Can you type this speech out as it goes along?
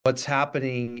what's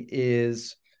happening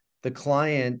is the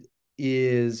client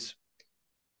is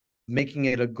making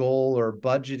it a goal or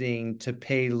budgeting to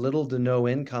pay little to no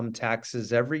income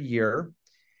taxes every year.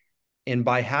 And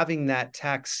by having that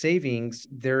tax savings,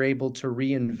 they're able to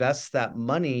reinvest that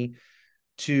money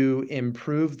to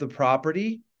improve the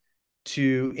property,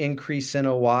 to increase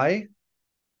NOI,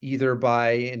 either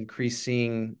by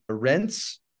increasing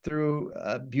rents through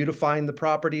beautifying the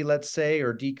property, let's say,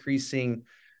 or decreasing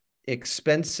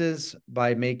expenses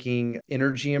by making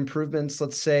energy improvements,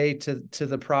 let's say, to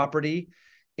the property,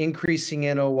 increasing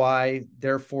NOI,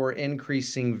 therefore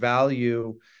increasing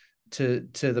value to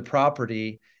the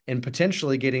property, and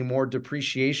potentially getting more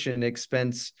depreciation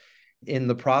expense in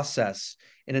the process.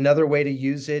 And another way to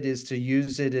use it is to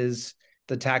use it as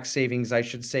the tax savings, I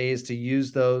should say, is to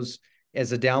use those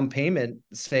as a down payment,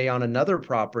 say, on another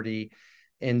property.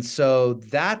 And so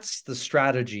that's the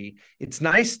strategy. It's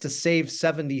nice to save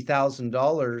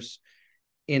 $70,000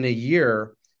 in a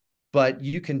year, but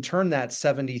you can turn that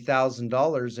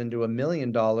 $70,000 into $1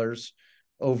 million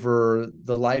over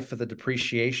the life of the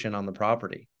depreciation on the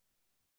property.